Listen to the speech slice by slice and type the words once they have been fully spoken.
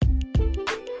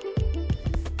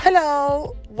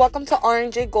Hello, welcome to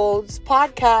R&J Gold's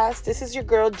podcast. This is your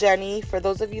girl Jenny. For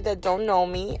those of you that don't know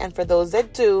me, and for those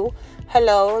that do,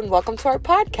 hello and welcome to our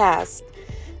podcast.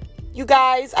 You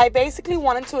guys, I basically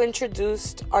wanted to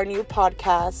introduce our new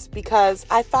podcast because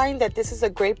I find that this is a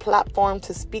great platform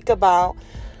to speak about,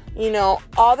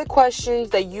 all the questions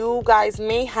that you guys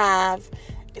may have.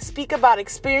 Speak about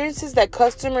experiences that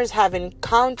customers have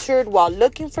encountered while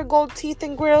looking for gold teeth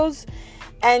and grills,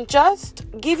 and just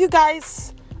give you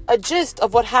guys a gist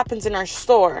of what happens in our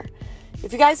store.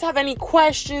 If you guys have any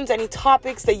questions, any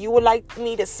topics that you would like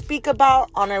me to speak about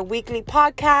on our weekly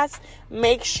podcast,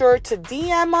 make sure to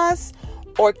DM us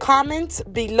or comment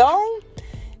below.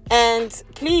 And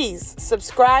please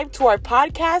subscribe to our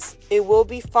podcast. It will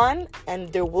be fun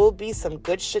and there will be some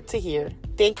good shit to hear.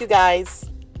 Thank you guys.